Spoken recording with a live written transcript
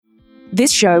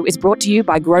This show is brought to you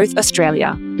by Growth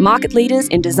Australia, market leaders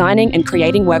in designing and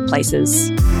creating workplaces.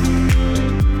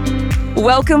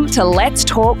 Welcome to Let's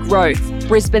Talk Growth,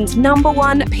 Brisbane's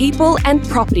 #1 people and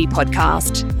property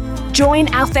podcast.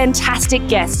 Join our fantastic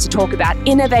guests to talk about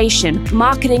innovation,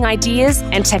 marketing ideas,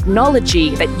 and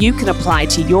technology that you can apply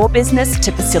to your business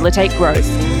to facilitate growth.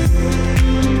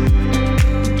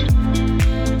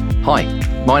 Hi,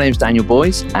 my name's Daniel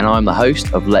Boyes, and I'm the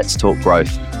host of Let's Talk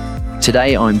Growth.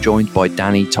 Today, I'm joined by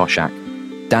Danni Toshack.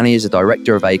 Danni is a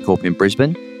director of A Corp in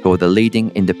Brisbane, who are the leading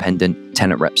independent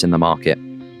tenant reps in the market.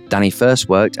 Danni first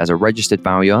worked as a registered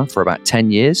valuer for about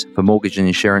 10 years for mortgage and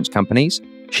insurance companies.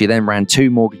 She then ran 2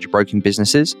 mortgage broking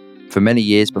businesses for many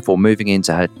years before moving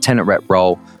into her tenant rep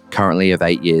role, currently of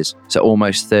 8 years, so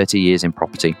almost 30 years in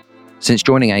property. Since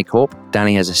joining A Corp,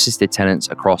 Danni has assisted tenants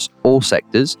across all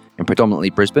sectors in predominantly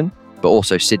Brisbane, but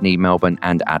also Sydney, Melbourne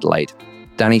and Adelaide.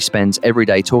 Danni spends every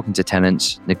day talking to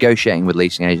tenants, negotiating with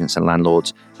leasing agents and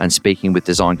landlords, and speaking with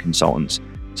design consultants,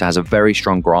 so has a very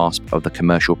strong grasp of the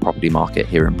commercial property market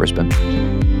here in Brisbane.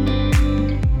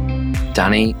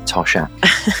 Danni Toshack,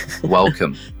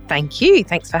 welcome. Thank you.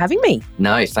 Thanks for having me.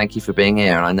 No, thank you for being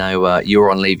here. And I know you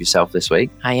were on leave yourself this week.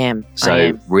 I am.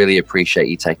 So really appreciate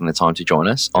you taking the time to join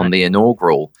us on the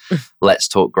inaugural Let's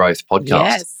Talk Growth podcast.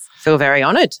 Yes, feel very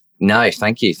honoured. No,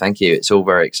 thank you. Thank you. It's all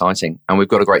very exciting. And we've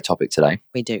got a great topic today.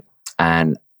 We do.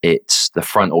 And it's the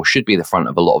front, or should be the front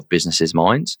of a lot of businesses'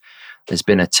 minds. There's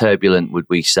been a turbulent, would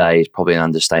we say, it's probably an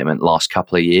understatement, last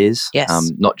couple of years.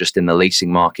 Yes. Not just in the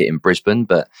leasing market in Brisbane,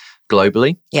 but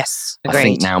globally. Yes, agreed. I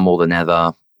think now more than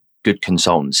ever, good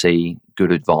consultancy,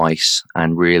 good advice,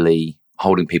 and really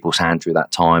holding people's hand through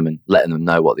that time and letting them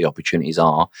know what the opportunities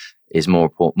are is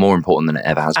more important than it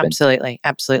ever has been.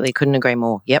 Absolutely. Couldn't agree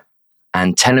more. Yep.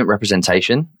 And tenant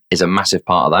representation is a massive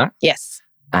part of that. Yes.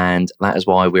 And that is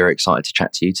why we're excited to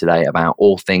chat to you today about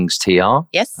all things TR.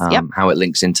 Yes. How it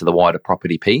links into the wider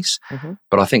property piece. Mm-hmm.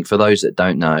 But I think for those that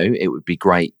don't know, it would be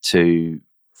great to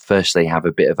firstly have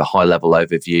a bit of a high level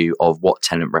overview of what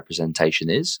tenant representation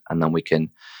is, and then we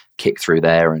can kick through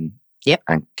there and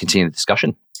continue the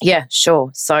discussion. Yeah,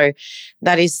 sure. So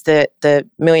that is the $1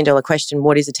 million question.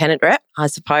 What is a tenant rep, I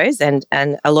suppose? And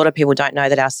a lot of people don't know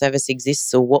that our service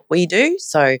exists or what we do.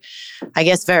 So I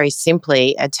guess very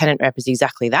simply, a tenant rep is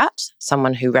exactly that,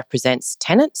 someone who represents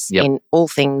tenants in all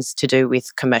things to do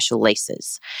with commercial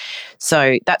leases.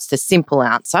 So that's the simple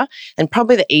answer. And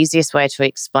probably the easiest way to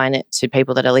explain it to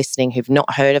people that are listening who've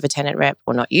not heard of a tenant rep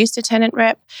or not used a tenant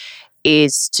rep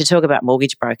is to talk about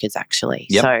mortgage brokers, actually.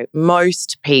 Yep. So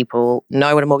most people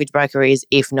know what a mortgage broker is,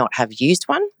 if not have used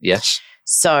one. Yes.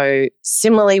 So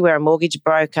similarly, where a mortgage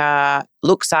broker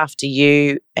looks after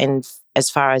you and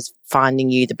as far as finding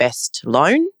you the best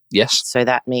loan. Yes. So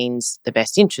that means the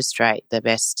best interest rate, the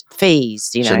best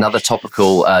fees, It's another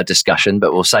topical discussion,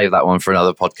 but we'll save that one for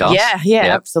another podcast. Yeah,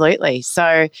 absolutely.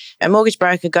 So a mortgage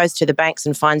broker goes to the banks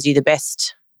and finds you the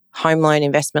best home loan,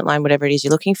 investment loan, whatever it is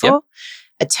you're looking for. Yep.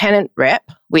 A tenant rep,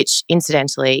 which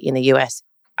incidentally in the US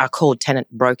are called tenant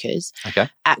brokers,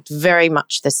 act very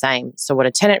much the same. So what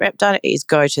a tenant rep does is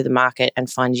go to the market and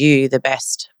find you the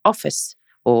best office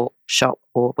or shop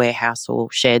or warehouse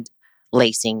or shed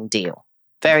leasing deal.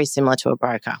 Very similar to a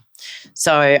broker.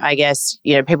 So I guess,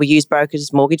 people use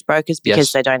brokers, mortgage brokers,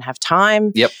 because they don't have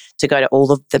time to go to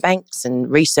all of the banks and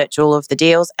research all of the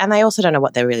deals, and they also don't know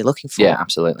what they're really looking for. Yeah,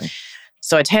 absolutely.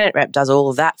 So a tenant rep does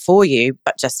all of that for you,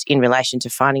 but just in relation to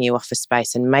finding you office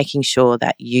space and making sure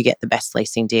that you get the best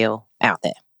leasing deal out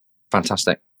there.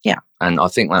 Fantastic. Yeah. And I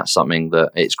think that's something that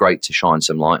it's great to shine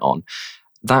some light on.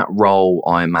 That role,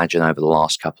 I imagine, over the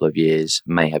last couple of years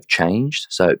may have changed.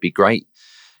 So it'd be great.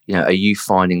 Are you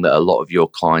finding that a lot of your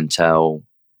clientele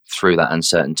through that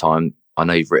uncertain time, I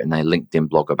know you've written a LinkedIn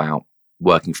blog about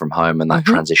working from home and that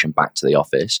transition back to the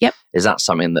office. Yep. Is that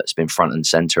something that's been front and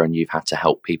center and you've had to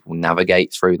help people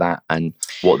navigate through that and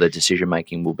what their decision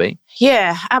making will be?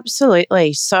 Yeah,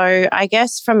 absolutely. So I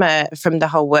guess from the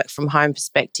whole work from home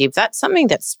perspective, that's something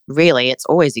that's it's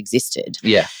always existed.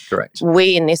 Yeah, correct.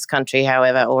 We in this country,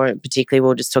 however, or particularly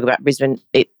we'll just talk about Brisbane,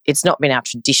 it's not been our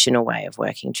traditional way of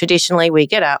working. Traditionally, we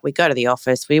get up, we go to the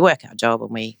office, we work our job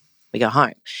and we go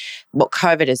home. What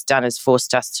COVID has done is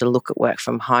forced us to look at work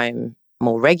from home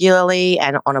more regularly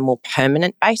and on a more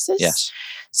permanent basis. Yes.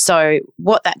 So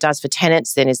what that does for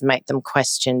tenants then is make them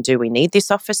question, do we need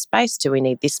this office space? Do we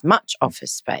need this much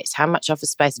office space? How much office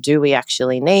space do we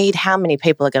actually need? How many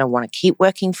people are going to want to keep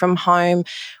working from home?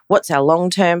 What's our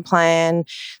long-term plan?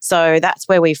 So that's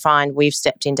where we find we've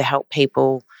stepped in to help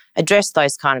people address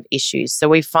those kind of issues. So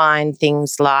we find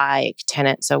things like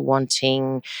tenants are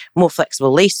wanting more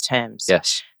flexible lease terms.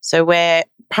 Yes. So where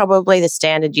probably the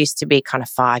standard used to be kind of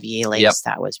 5-year lease, Yep.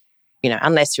 that was,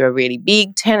 unless you're a really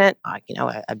big tenant, like,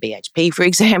 a BHP, for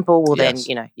example, well, Yes.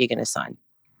 then, you're going to sign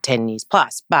 10 years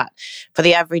plus. But for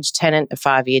the average tenant, a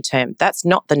 5-year term, that's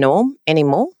not the norm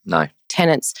anymore. No.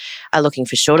 Tenants are looking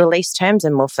for shorter lease terms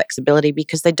and more flexibility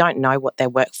because they don't know what their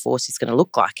workforce is going to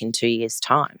look like in 2 years'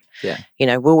 time.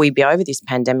 Yeah. Will we be over this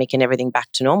pandemic and everything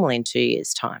back to normal in 2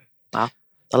 years' time? Well,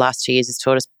 the last 2 years has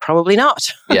taught us probably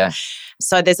not. Yeah.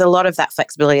 So there's a lot of that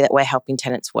flexibility that we're helping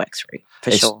tenants work through,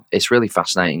 for sure. It's really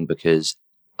fascinating because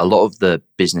a lot of the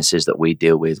businesses that we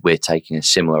deal with, we're taking a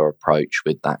similar approach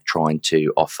with that, trying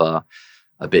to offer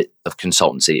a bit of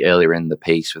consultancy earlier in the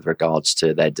piece with regards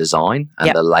to their design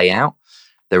and the layout.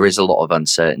 There is a lot of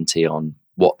uncertainty on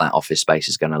what that office space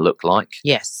is going to look like.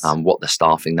 Yes. What the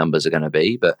staffing numbers are going to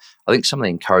be. But I think some of the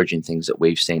encouraging things that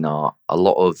we've seen are a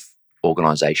lot of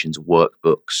organizations'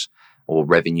 workbooks or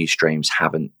revenue streams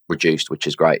haven't reduced, which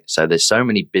is great. So there's so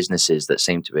many businesses that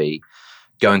seem to be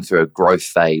going through a growth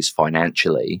phase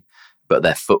financially, but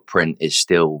their footprint is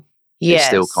still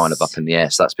kind of up in the air.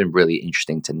 So that's been really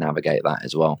interesting to navigate that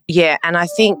as well. Yeah, and I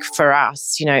think for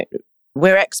us,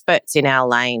 we're experts in our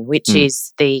lane, which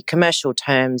is the commercial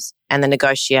terms and the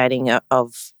negotiating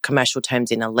of commercial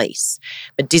terms in a lease.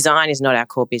 But design is not our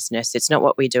core business. It's not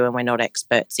what we do and we're not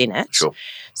experts in it. Sure.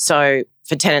 So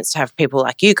for tenants to have people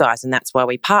like you guys, and that's why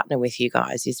we partner with you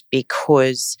guys, is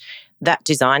because that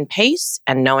design piece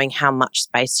and knowing how much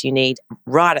space you need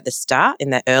right at the start in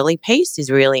that early piece is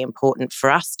really important for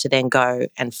us to then go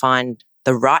and find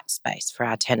the right space for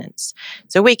our tenants.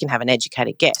 So we can have an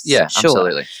educated guess. Yeah, sure.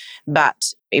 absolutely.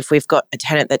 But if we've got a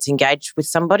tenant that's engaged with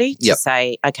somebody to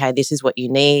say, okay, this is what you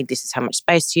need, this is how much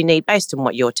space you need based on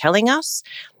what you're telling us,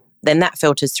 then that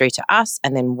filters through to us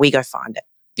and then we go find it.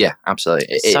 Yeah, absolutely.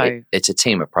 It's a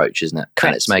team approach, isn't it? Correct.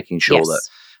 And it's making sure that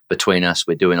between us,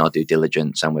 we're doing our due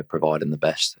diligence and we're providing the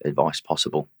best advice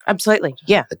possible. Absolutely,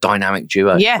 yeah. A dynamic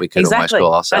duo, we could almost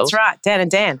call ourselves. That's right, Dan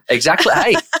and Dan. Exactly.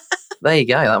 Hey, there you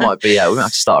go. That might be, we might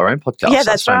have to start our own podcast. Yeah,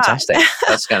 that's fantastic. Right.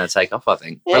 That's going to take off, I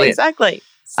think. Yeah, Brilliant. exactly.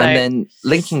 So, and then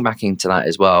linking back into that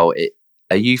as well,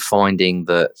 are you finding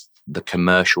that the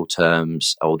commercial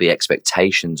terms or the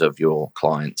expectations of your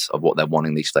clients of what they're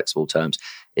wanting, these flexible terms,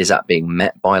 is that being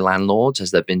met by landlords?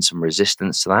 Has there been some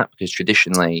resistance to that? Because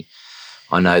traditionally,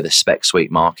 I know the spec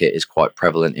suite market is quite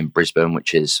prevalent in Brisbane,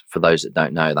 which is, for those that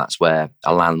don't know, that's where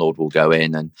a landlord will go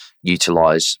in and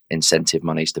utilise incentive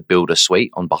monies to build a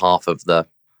suite on behalf of the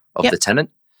tenant.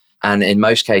 And in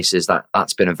most cases,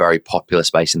 that's been a very popular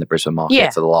space in the Brisbane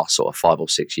market for the last sort of 5 or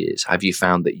 6 years. Have you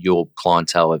found that your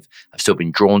clientele have still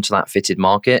been drawn to that fitted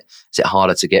market? Is it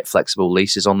harder to get flexible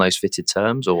leases on those fitted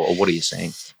terms, or what are you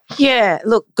seeing? Yeah,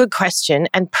 look, good question.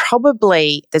 And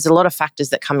probably there's a lot of factors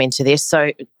that come into this.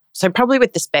 So probably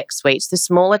with the spec suites, the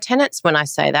smaller tenants, when I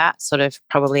say that, sort of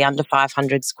probably under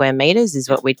 500 square metres is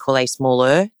what we'd call a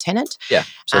smaller tenant. Yeah,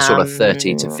 so sort of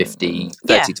 30 to 50,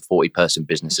 30 to 40 person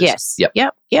businesses. Yes,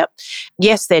 yep.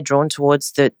 Yes, they're drawn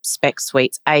towards the spec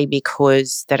suites,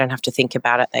 because they don't have to think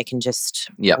about it. They can just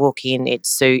walk in, it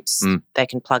suits, they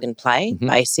can plug and play,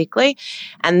 basically.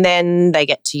 And then they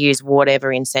get to use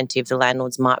whatever incentive the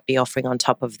landlords might be offering on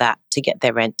top of that to get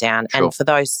their rent down. Sure. And for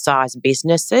those size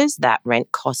businesses, that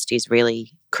rent cost is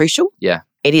really crucial. Yeah.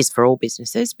 It is for all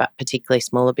businesses, but particularly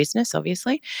smaller business,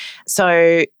 obviously.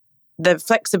 So the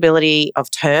flexibility of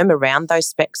term around those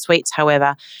spec suites,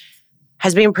 however,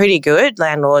 has been pretty good.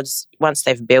 Landlords, once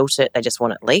they've built it, they just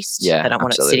want it leased. Yeah, they don't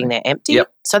want it absolutely. sitting there empty.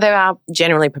 Yep. So they are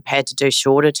generally prepared to do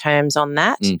shorter terms on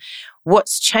that.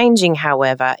 What's changing,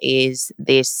 however, is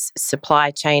this supply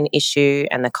chain issue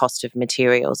and the cost of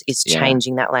materials is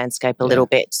changing that landscape a little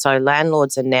bit. So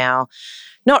landlords are now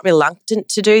not reluctant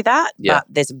to do that, but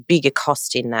there's a bigger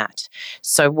cost in that.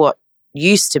 So what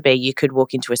used to be you could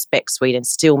walk into a spec suite and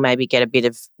still maybe get a bit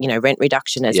of, rent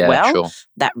reduction as well. Sure.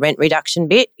 That rent reduction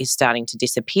bit is starting to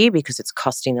disappear because it's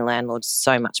costing the landlords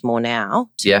so much more now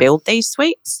to build these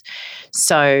suites.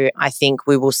 So I think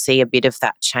we will see a bit of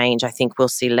that change. I think we'll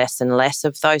see less and less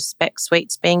of those spec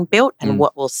suites being built. And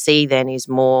what we'll see then is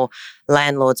more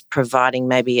landlords providing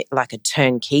maybe like a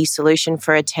turnkey solution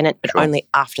for a tenant, but only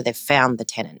after they've found the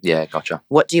tenant. Yeah, gotcha.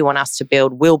 What do you want us to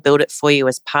build? We'll build it for you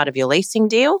as part of your leasing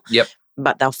deal. Yep.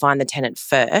 But they'll find the tenant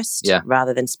first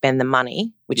rather than spend the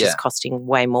money, which is costing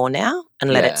way more now,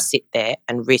 and let it sit there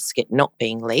and risk it not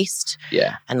being leased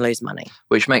and lose money.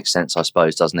 Which makes sense, I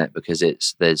suppose, doesn't it? Because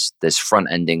there's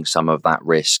front-ending some of that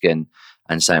risk and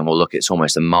saying, well, look, it's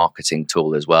almost a marketing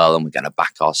tool as well, and we're going to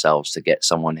back ourselves to get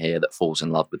someone here that falls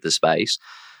in love with the space,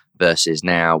 versus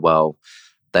now, well,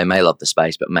 they may love the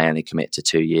space but may only commit to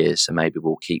 2 years, so maybe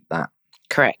we'll keep that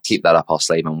Correct. keep that up our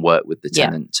sleeve and work with the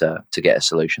tenant to get a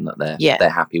solution that they're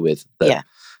happy with, that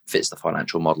fits the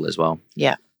financial model as well.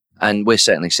 Yeah. And we're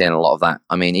certainly seeing a lot of that.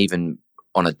 I mean, even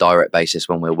on a direct basis,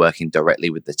 when we're working directly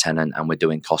with the tenant and we're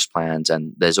doing cost plans,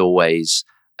 and there's always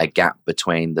a gap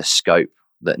between the scope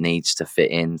that needs to fit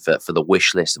in for the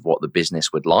wish list of what the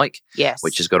business would like,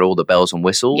 which has got all the bells and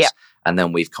whistles. And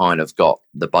then we've kind of got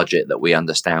the budget that we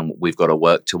understand we've got to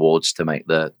work towards to make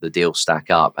the deal stack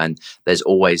up. And there's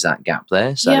always that gap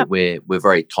there. So we're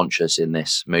very conscious in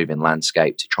this moving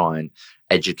landscape to try and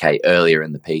educate earlier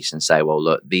in the piece and say, well,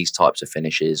 look, these types of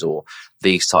finishes or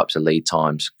these types of lead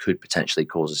times could potentially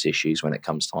cause us issues when it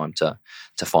comes time to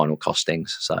final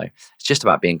costings. So it's just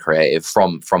about being creative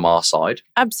from our side.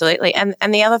 Absolutely. And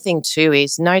the other thing too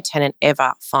is no tenant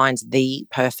ever finds the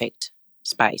perfect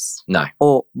space. No.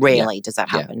 Or rarely does that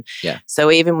happen. Yeah.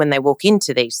 So even when they walk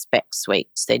into these spec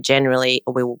suites, they're generally,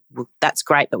 that's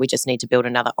great, but we just need to build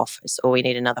another office, or we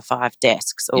need another 5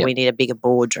 desks, or we need a bigger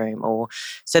boardroom,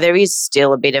 so there is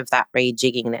still a bit of that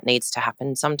rejigging that needs to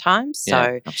happen sometimes.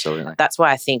 So absolutely. That's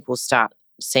why I think we'll start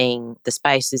seeing the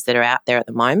spaces that are out there at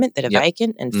the moment that are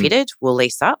vacant and fitted will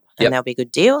lease up, and there'll be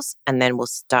good deals, and then we'll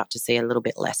start to see a little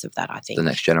bit less of that, I think. The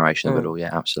next generation of it all,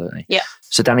 absolutely. Yeah.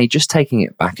 So Danni, just taking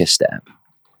it back a step,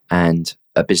 and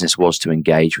a business was to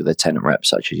engage with a tenant rep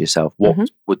such as yourself, what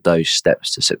would those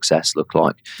steps to success look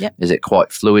like? Is it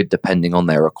quite fluid depending on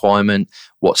their requirement?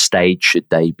 What stage should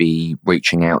they be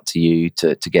reaching out to you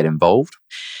to get involved?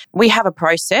 We have a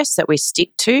process that we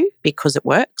stick to because it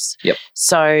works.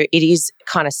 So it is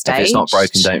kind of staged. If it's not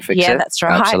broken, don't fix it. Yeah, that's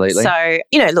right. Absolutely. So,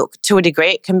 look, to a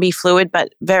degree it can be fluid,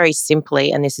 but very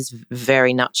simply, and this is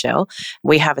very nutshell,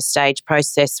 we have a stage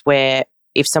process where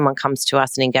if someone comes to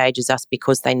us and engages us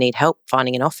because they need help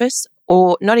finding an office,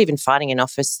 or not even finding an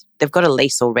office, they've got a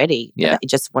lease already. They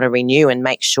just want to renew and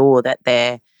make sure that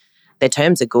their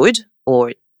terms are good,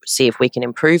 or see if we can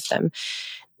improve them.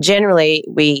 Generally,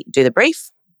 we do the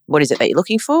brief. What is it that you're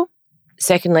looking for?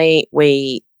 Secondly,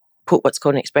 we put what's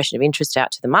called an expression of interest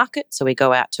out to the market. So we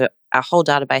go out to our whole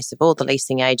database of all the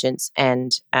leasing agents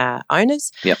and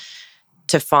owners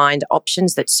to find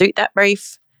options that suit that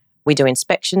brief. We do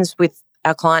inspections with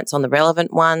our clients on the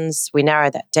relevant ones. We narrow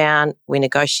that down. We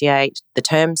negotiate the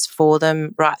terms for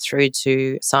them right through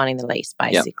to signing the lease,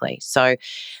 basically. So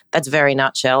that's very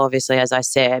nutshell, obviously, as I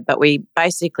said. But we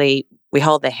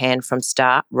hold their hand from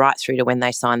start right through to when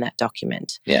they sign that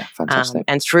document. Yeah, fantastic.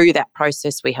 And through that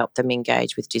process, we help them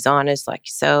engage with designers like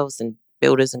yourselves and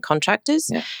builders and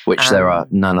contractors. Yeah, which there are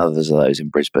none others of those in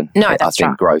Brisbane. No, I that's think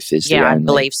right. Growth is I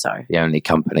believe so. The only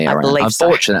company I around. believe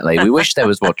Unfortunately, we wish there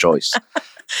was more choice.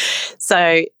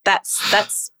 So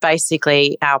that's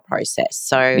basically our process.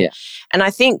 So, and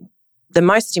I think the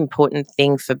most important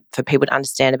thing for people to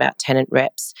understand about tenant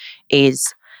reps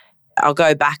is, I'll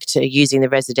go back to using the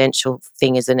residential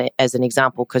thing as an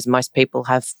example, because most people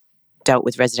have dealt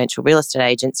with residential real estate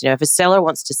agents. If a seller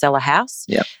wants to sell a house,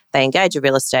 they engage a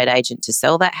real estate agent to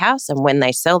sell that house. And when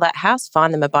they sell that house,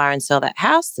 find them a buyer and sell that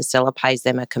house, the seller pays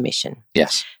them a commission.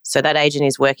 Yes. So that agent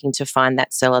is working to find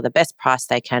that seller the best price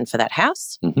they can for that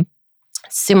house. Mm-hmm.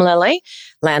 Similarly,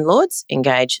 landlords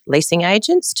engage leasing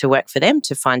agents to work for them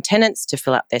to find tenants to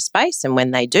fill up their space. And when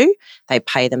they do, they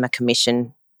pay them a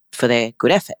commission for their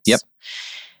good efforts. Yep.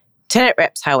 Tenant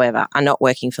reps, however, are not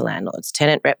working for landlords.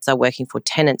 Tenant reps are working for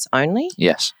tenants only.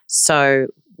 Yes. So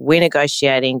we're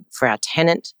negotiating for our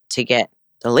tenant to get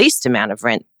the least amount of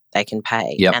rent they can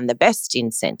pay and the best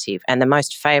incentive and the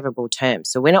most favourable terms.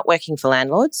 So we're not working for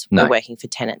landlords, we're working for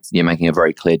tenants. You're making a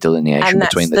very clear delineation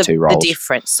between the two roles. The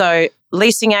difference. So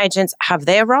leasing agents have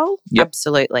their role,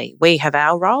 absolutely. We have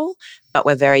our role, but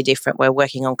we're very different. We're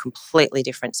working on completely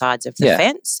different sides of the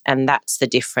fence, and that's the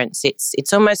difference.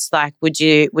 It's almost like, would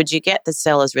you get the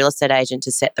seller's real estate agent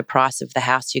to set the price of the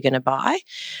house you're going to buy?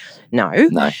 No.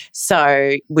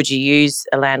 So would you use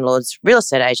a landlord's real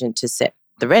estate agent to set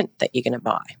the rent that you're going to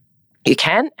buy? You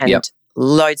can, and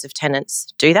loads of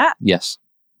tenants do that. Yes.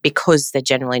 Because they're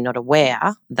generally not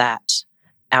aware that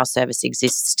our service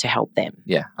exists to help them.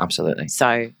 Yeah, absolutely.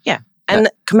 So, and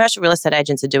commercial real estate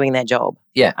agents are doing their job.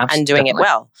 Yeah, absolutely. And doing it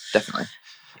well. Definitely.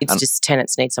 It's just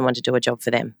tenants need someone to do a job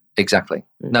for them. Exactly.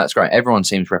 No, that's great. Everyone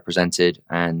seems represented,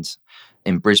 and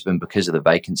in Brisbane, because of the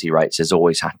vacancy rates, there's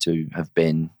always had to have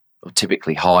been, or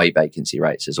typically high vacancy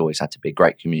rates, there's always had to be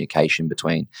great communication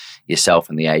between yourself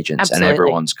and the agents. Absolutely. And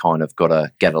everyone's kind of got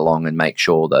to get along and make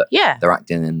sure that they're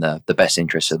acting in the best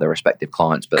interests of their respective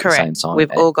clients, but Correct. at the same time.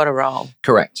 We've all got a role.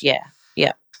 Correct. Yeah.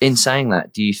 In saying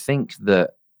that, do you think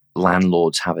that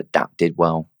landlords have adapted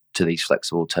well to these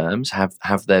flexible terms.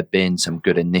 Have there been some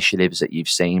good initiatives that you've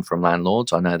seen from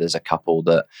landlords? I know there's a couple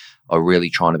that are really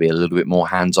trying to be a little bit more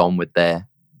hands-on with their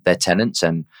tenants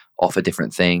and offer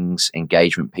different things,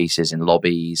 engagement pieces in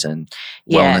lobbies and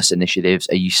wellness initiatives.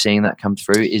 Are you seeing that come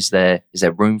through? Is there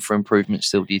room for improvement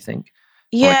still, do you think,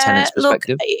 from a tenant's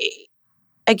perspective? Look,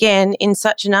 again, in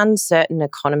such an uncertain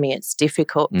economy, it's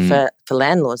difficult for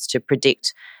landlords to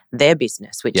predict their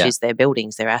business, which is their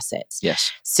buildings, their assets.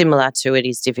 Yes. Similar to it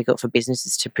is difficult for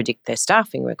businesses to predict their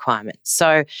staffing requirements.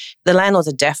 So the landlords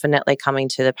are definitely coming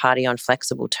to the party on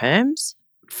flexible terms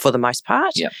for the most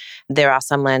part. Yep. There are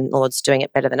some landlords doing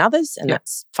it better than others, and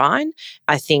that's fine.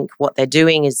 I think what they're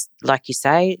doing is, like you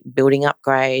say, building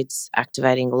upgrades,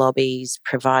 activating lobbies,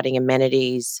 providing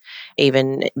amenities,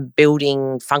 even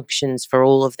building functions for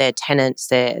all of their tenants.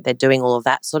 They're doing all of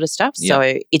that sort of stuff. Yep.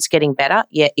 So it's getting better.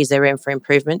 Yeah, is there room for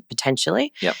improvement?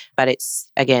 Potentially. Yep. But it's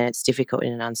difficult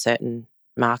in an uncertain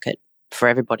market for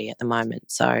everybody at the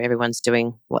moment. So everyone's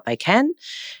doing what they can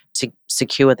to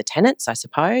secure the tenants, I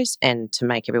suppose, and to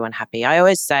make everyone happy. I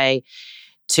always say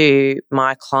to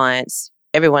my clients,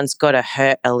 everyone's got to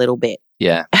hurt a little bit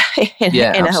in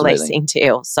a leasing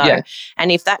deal. So,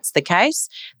 and if that's the case,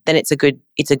 then it's a good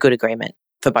agreement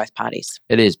for both parties.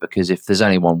 It is, because if there's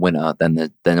only one winner,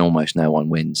 then almost no one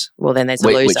wins. Well, then there's a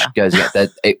loser. Which goes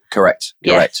correct.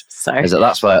 So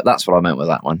that's what I meant with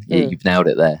that one. You've nailed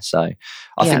it there. So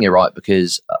I think you're right,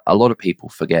 because a lot of people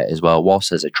forget as well,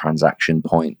 whilst there's a transaction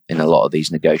point in a lot of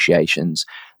these negotiations,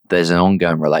 there's an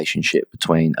ongoing relationship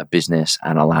between a business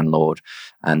and a landlord,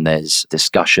 and there's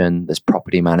discussion, there's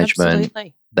property management,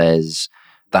 there's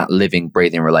that living,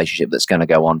 breathing relationship that's going to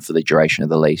go on for the duration of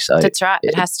the lease. So that's right.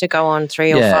 It has to go on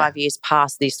 3 or 5 years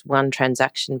past this one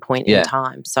transaction point in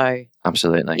time. So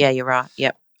absolutely. Yeah, you're right.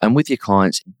 Yep. And with your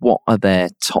clients, what are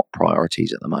their top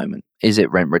priorities at the moment? Is it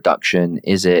rent reduction?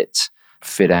 Is it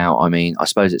fit out? I mean, I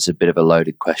suppose it's a bit of a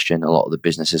loaded question. A lot of the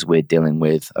businesses we're dealing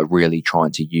with are really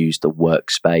trying to use the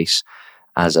workspace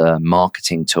as a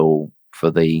marketing tool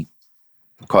for the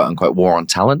quote unquote war on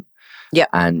talent. Yeah.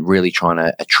 And really trying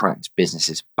to attract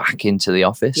businesses back into the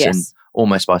office. Yes. And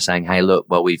almost by saying, hey, look,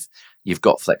 well, you've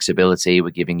got flexibility. We're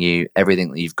giving you everything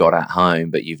that you've got at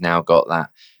home, but you've now got that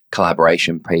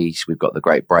collaboration piece. We've got the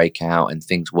great breakout and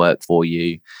things work for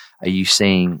you. Are you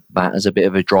seeing that as a bit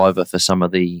of a driver for some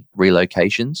of the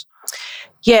relocations?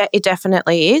 Yeah, it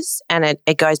definitely is. And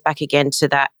it goes back again to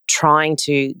that trying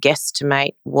to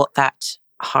guesstimate what that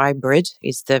hybrid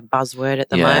is the buzzword at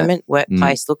the moment,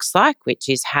 workplace looks like, which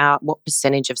is what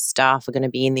percentage of staff are going to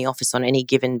be in the office on any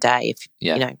given day. If,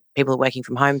 you know, people are working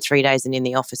from home 3 days and in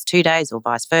the office 2 days, or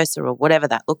vice versa, or whatever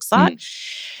that looks like.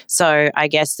 So I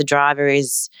guess the driver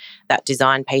is that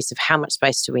design piece of how much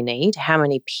space do we need? How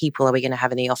many people are we going to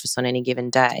have in the office on any given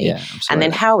day? Yeah, absolutely. And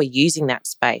then how are we using that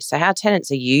space? So how tenants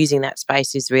are using that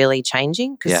space is really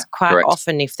changing, because quite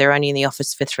often if they're only in the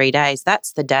office for 3 days,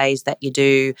 that's the days that you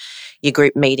do your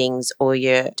group meetings or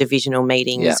your divisional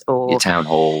meetings or your town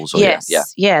halls. Or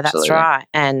that's right.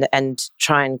 And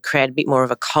try and create a bit more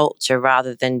of a culture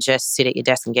rather than just sit at your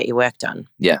desk and get your work done.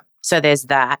 Yeah. So there's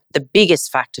that. The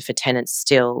biggest factor for tenants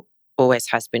still always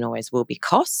has been, always will be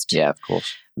cost. Yeah, of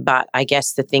course. But I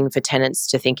guess the thing for tenants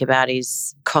to think about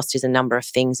is cost is a number of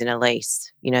things in a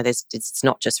lease. You know, it's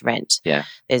not just rent. Yeah.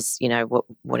 There's, you know,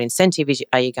 what incentive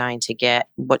are you going to get?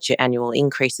 What's your annual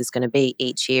increase is going to be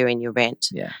each year in your rent?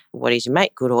 Yeah. What is your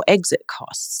make good or exit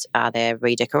costs? Are there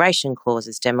redecoration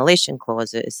clauses, demolition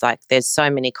clauses? Like, there's so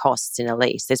many costs in a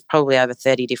lease. There's probably over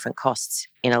 30 different costs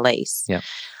in a lease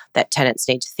that tenants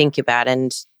need to think about.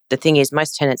 And the thing is,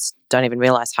 most tenants don't even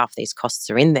realise half these costs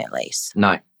are in their lease.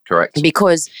 No, correct.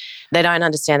 Because they don't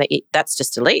understand that that's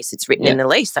just a lease. It's written in the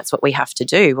lease. That's what we have to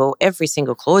do. Well, every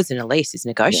single clause in a lease is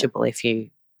negotiable if you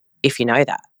know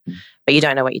that. But you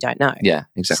don't know what you don't know. Yeah,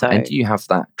 exactly. So, and do you have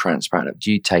that transparent?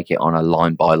 Do you take it on a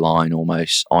line by line,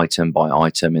 almost item by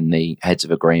item in the heads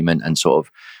of agreement, and sort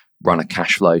of run a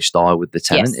cash flow style with the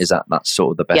tenant? Yes. Is that's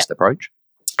sort of the best approach?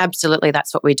 Absolutely,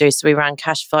 that's what we do. So we run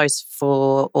cash flows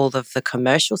for all of the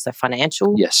commercial, so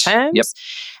financial terms. Yep.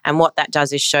 And what that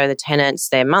does is show the tenants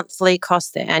their monthly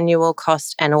cost, their annual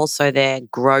cost, and also their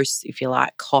gross, if you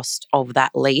like, cost of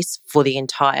that lease for the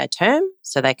entire term.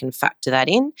 So they can factor that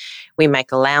in. We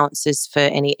make allowances for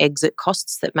any exit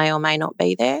costs that may or may not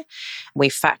be there. We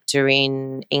factor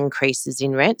in increases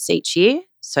in rents each year.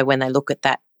 So when they look at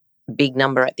that big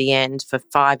number at the end, for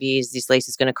 5 years, this lease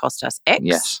is going to cost us X.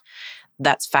 Yes.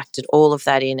 That's factored all of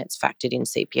that in. It's factored in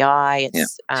CPI.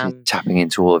 It's so you're tapping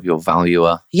into all of your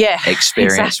valuer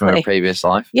experience from a previous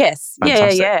life. Yes.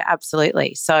 Fantastic. Yeah,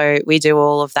 absolutely. So we do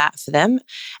all of that for them.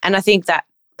 And I think that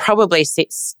probably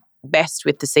sits best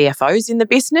with the CFOs in the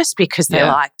business because they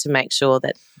like to make sure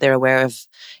that they're aware of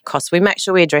costs. We make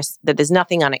sure we address that there's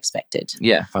nothing unexpected.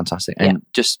 Yeah, fantastic. And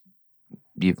just,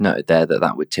 you've noted there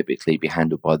that would typically be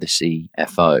handled by the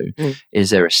CFO.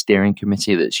 Is there a steering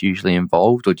committee that's usually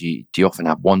involved, or do you often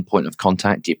have one point of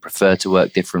contact? Do you prefer to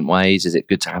work different ways? Is it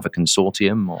good to have a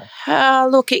consortium? Or?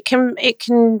 Look, it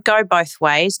can go both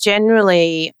ways.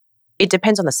 Generally, it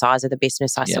depends on the size of the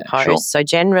business, I suppose. Sure. So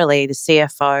generally, the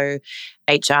CFO,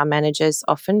 HR managers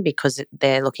often, because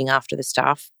they're looking after the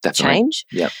staff change.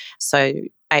 Yeah. So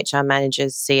HR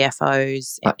managers,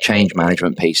 CFOs. That change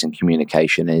management piece and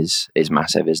communication is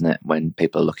massive, isn't it? When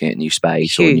people are looking at new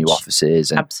space or new offices,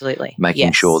 and absolutely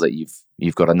making sure that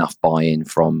you've got enough buy-in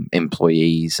from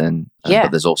employees,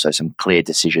 but there's also some clear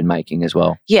decision making as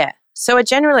well. Yeah. So I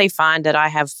generally find that I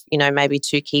have, maybe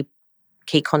two key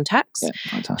contacts. Yeah,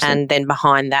 fantastic. And then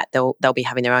behind that, they'll be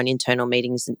having their own internal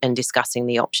meetings and discussing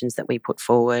the options that we put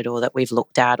forward or that we've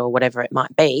looked at or whatever it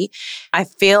might be. I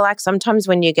feel like sometimes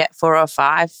when you get 4 or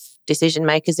 5 decision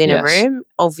makers in a room,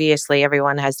 obviously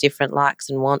everyone has different likes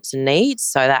and wants and needs,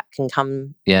 so that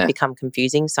can become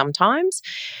confusing sometimes.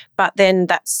 But then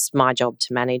that's my job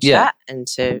to manage that and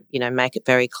to, make it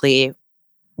very clear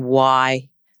why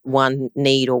one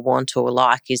need or want or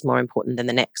like is more important than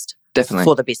the next. Definitely.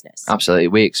 For the business. Absolutely.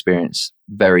 We experience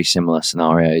very similar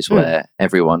scenarios where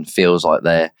everyone feels like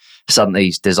suddenly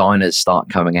these designers start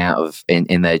coming out of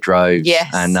in their droves. Yes.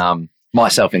 And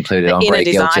myself included, I'm very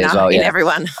guilty as well. In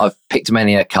everyone. I've picked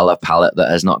many a colour palette that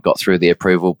has not got through the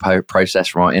approval process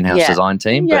from our in-house design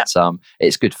team. But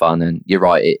it's good fun. And you're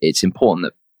right, it's important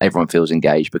that everyone feels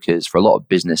engaged, because for a lot of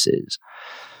businesses,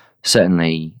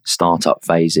 certainly startup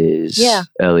phases,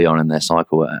 early on in their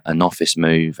cycle, an office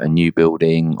move, a new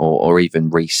building, or even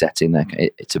resetting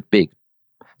it's a big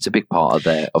part of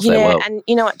their world. And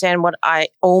you know what, Dan, what I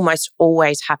almost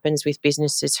always happens with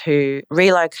businesses who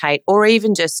relocate or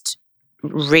even just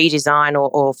redesign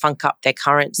or funk up their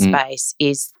current space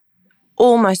is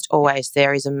almost always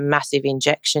there is a massive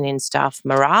injection in staff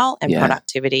morale and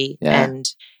productivity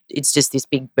and it's just this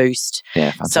big boost.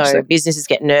 Yeah, fantastic. So businesses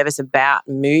get nervous about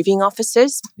moving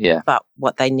offices, but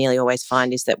what they nearly always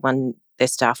find is that when their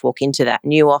staff walk into that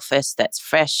new office that's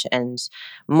fresh and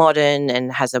modern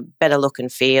and has a better look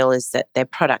and feel, is that their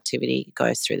productivity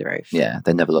goes through the roof. Yeah,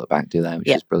 they never look back, do they? Which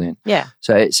is brilliant. Yeah.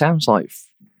 So it sounds like,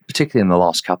 particularly in the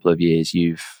last couple of years,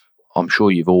 I'm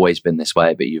sure you've always been this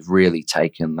way, but you've really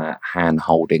taken that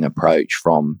hand-holding approach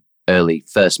from early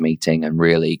first meeting and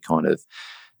really kind of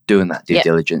doing that due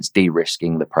diligence,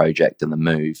 de-risking the project and the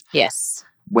move. Yes.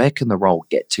 Where can the role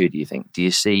get to, do you think? Do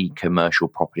you see commercial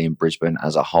property in Brisbane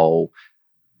as a whole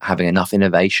having enough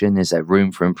innovation? Is there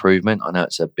room for improvement? I know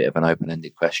it's a bit of an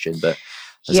open-ended question, but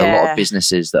there's a lot of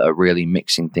businesses that are really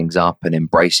mixing things up and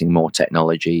embracing more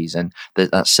technologies, and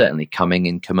that's certainly coming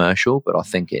in commercial, but I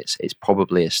think it's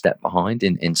probably a step behind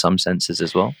in some senses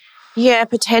as well. Yeah,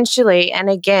 potentially. And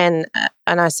again,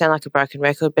 and I sound like a broken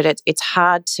record, but it's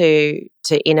hard to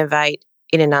innovate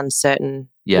in an uncertain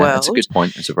world. That's a good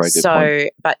point. That's a very good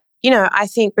point. But, I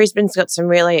think Brisbane's got some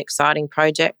really exciting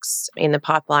projects in the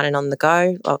pipeline and on the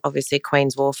go. Obviously,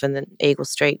 Queen's Wharf and the Eagle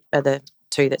Street are the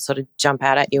two that sort of jump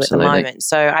out at you at the moment.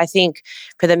 So I think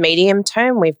for the medium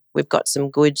term, we've got some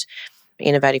good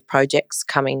innovative projects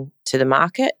coming to the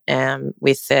market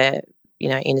with the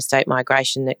interstate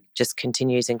migration that just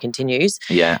continues and continues.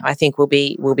 Yeah. I think we'll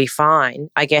be fine.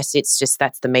 I guess it's just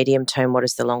that's the medium term. What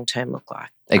does the long term look like?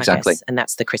 Exactly. And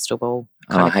that's the crystal ball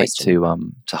kind of question. I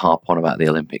hate to harp on about the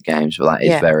Olympic Games, but that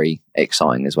is very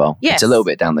exciting as well. Yes. It's a little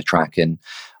bit down the track, and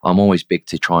I'm always big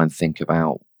to try and think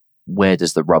about where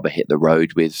does the rubber hit the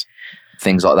road with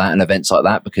things like that and events like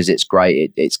that, because it's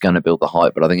great. It's going to build the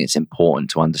hype, but I think it's important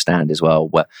to understand as well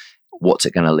what's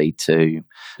it going to lead to?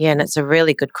 Yeah, and it's a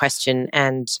really good question.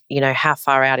 And, how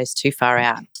far out is too far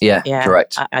out? Yeah,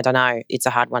 correct. I don't know. It's a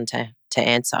hard one to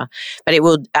answer. But it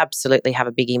will absolutely have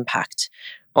a big impact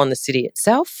on the city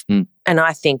itself. And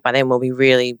I think by then we'll be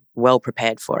really well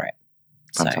prepared for it.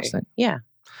 Fantastic. So, yeah.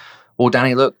 Well,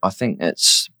 Danni, look, I think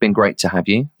it's been great to have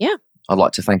you. Yeah. I'd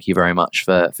like to thank you very much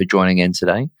for joining in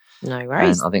today. No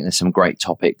worries. And I think there's some great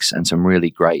topics and some really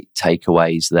great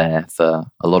takeaways there for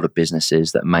a lot of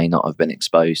businesses that may not have been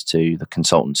exposed to the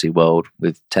consultancy world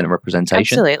with tenant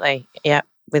representation. Absolutely. Yeah,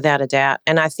 without a doubt.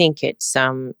 And I think it's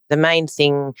the main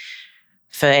thing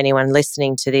for anyone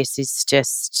listening to this is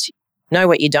just know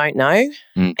what you don't know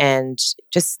and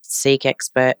just seek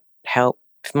expert help.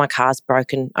 If my car's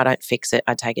broken, I don't fix it.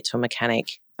 I take it to a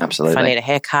mechanic. Absolutely. If I need a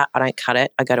haircut, I don't cut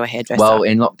it. I go to a hairdresser. Well,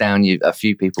 in lockdown, a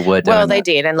few people were doing Well, they that.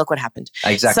 did, and look what happened.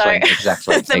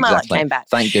 Exactly. The mullet came back.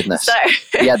 Thank goodness. So,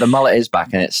 yeah, the mullet is back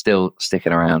and it's still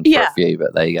sticking around for a few,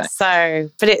 but there you go. So,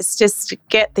 but it's just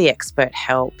get the expert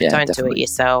help. Yeah, don't definitely. do it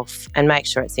yourself, and make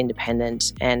sure it's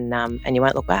independent, and you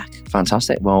won't look back.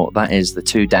 Fantastic. Well, that is the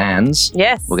two Dans.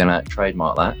 Yes. We're going to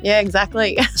trademark that. Yeah,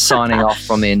 exactly. Signing off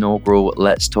from the inaugural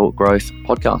Let's Talk Growth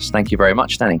podcast. Thank you very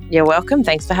much, Danni. You're welcome.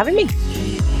 Thanks for having me.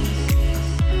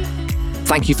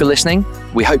 Thank you for listening.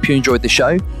 We hope you enjoyed the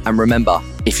show. And remember,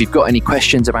 if you've got any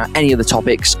questions about any of the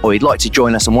topics or you'd like to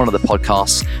join us on one of the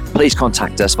podcasts, please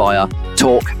contact us via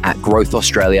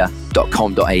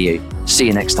talk@growthaustralia.com.au. See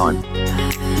you next time.